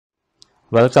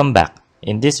Welcome back.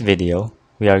 In this video,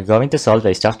 we are going to solve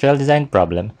a structural design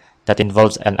problem that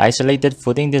involves an isolated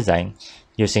footing design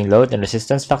using load and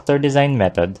resistance factor design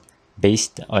method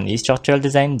based on eStructural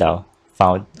Design Tao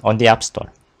found on the App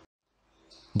Store.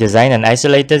 Design an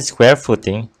isolated square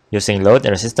footing using load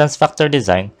and resistance factor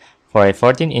design for a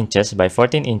 14 inches by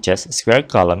 14 inches square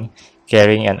column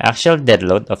carrying an axial dead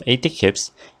load of 80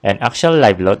 kips and axial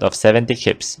live load of 70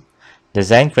 kips.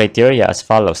 Design criteria as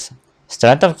follows.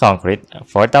 Strength of concrete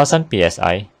 4000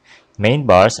 psi, main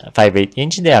bars 5/8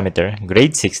 inch diameter,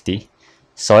 grade 60,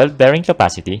 soil bearing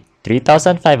capacity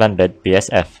 3500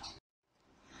 psf.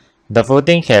 The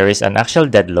footing carries an axial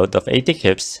dead load of 80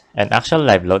 kips and axial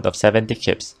live load of 70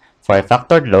 kips for a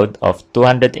factored load of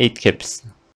 208 kips.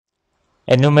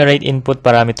 Enumerate input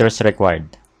parameters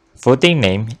required. Footing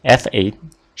name F8,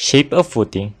 shape of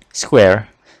footing square,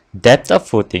 depth of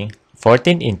footing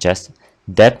 14 inches,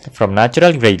 depth from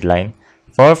natural grade line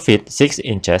 4 feet 6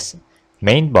 inches,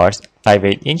 main bars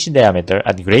 5/8 inch diameter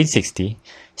at grade 60,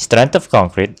 strength of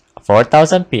concrete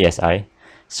 4000 psi,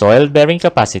 soil bearing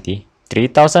capacity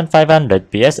 3500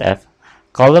 psf,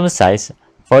 column size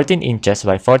 14 inches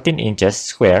by 14 inches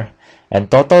square,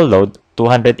 and total load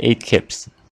 208 kips.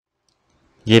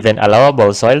 Given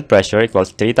allowable soil pressure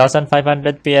equals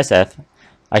 3500 psf,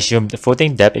 assumed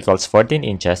footing depth equals 14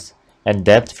 inches, and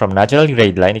depth from natural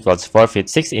grade line equals 4 feet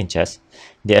 6 inches,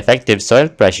 the effective soil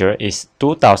pressure is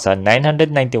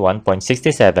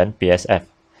 2991.67 psf.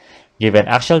 Given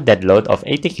axial dead load of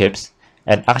 80 kips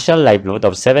and axial live load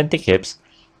of 70 kips,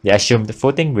 the assumed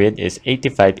footing width is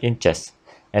 85 inches,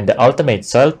 and the ultimate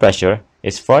soil pressure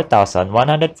is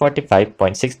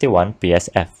 4145.61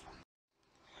 psf.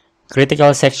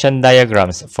 Critical section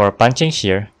diagrams for punching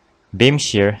shear, beam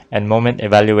shear, and moment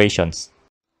evaluations.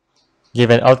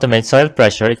 Given ultimate soil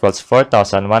pressure equals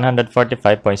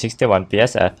 4145.61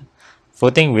 psf,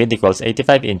 footing width equals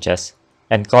 85 inches,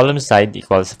 and column side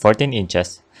equals 14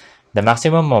 inches, the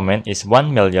maximum moment is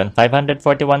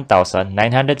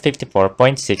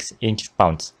 1,541,954.6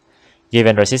 inch-pounds.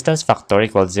 Given resistance factor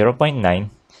equals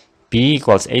 0.9, P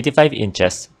equals 85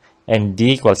 inches, and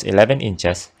D equals 11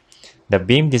 inches, the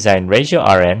beam design ratio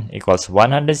Rn equals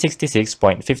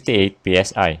 166.58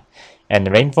 psi, and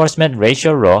reinforcement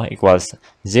ratio ρ equals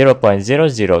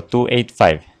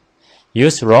 0.00285.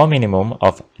 Use ρ minimum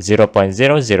of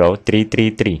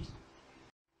 0.00333.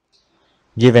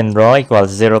 Given ρ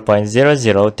equals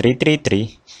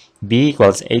 0.00333, B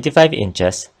equals 85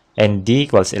 inches, and D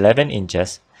equals 11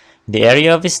 inches, the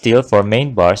area of steel for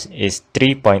main bars is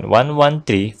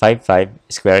 3.11355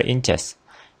 square inches,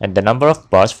 and the number of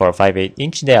bars for 5/8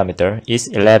 inch diameter is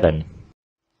 11.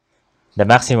 The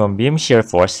maximum beam shear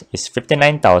force is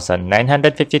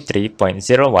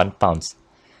 59,953.01 pounds.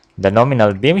 The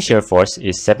nominal beam shear force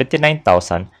is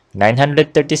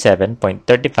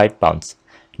 79,937.35 pounds,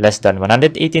 less than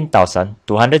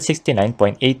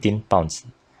 118,269.18 pounds.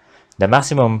 The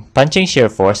maximum punching shear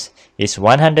force is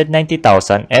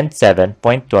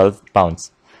 190,007.12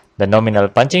 pounds. The nominal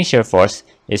punching shear force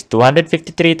is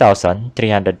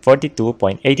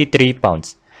 253,342.83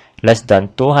 pounds, less than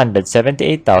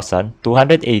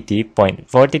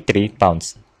 278,280.43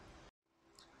 pounds.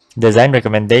 Design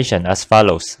recommendation as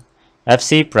follows.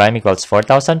 FC prime equals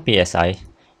 4000 psi,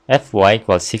 Fy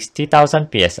equals 60,000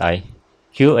 psi,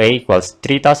 QA equals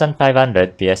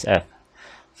 3500 psf.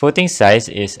 Footing size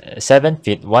is 7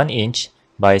 feet 1 inch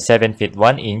by 7 feet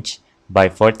 1 inch by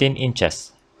 14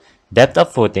 inches. Depth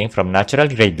of footing from natural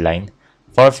grade line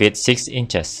 4 feet 6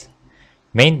 inches.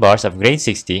 Main bars of grade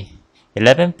 60,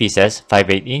 11 pieces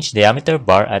 5/8 inch diameter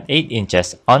bar at 8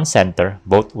 inches on center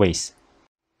both ways.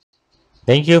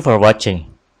 Thank you for watching.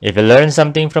 If you learned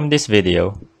something from this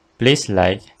video, please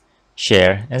like,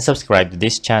 share, and subscribe to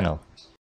this channel.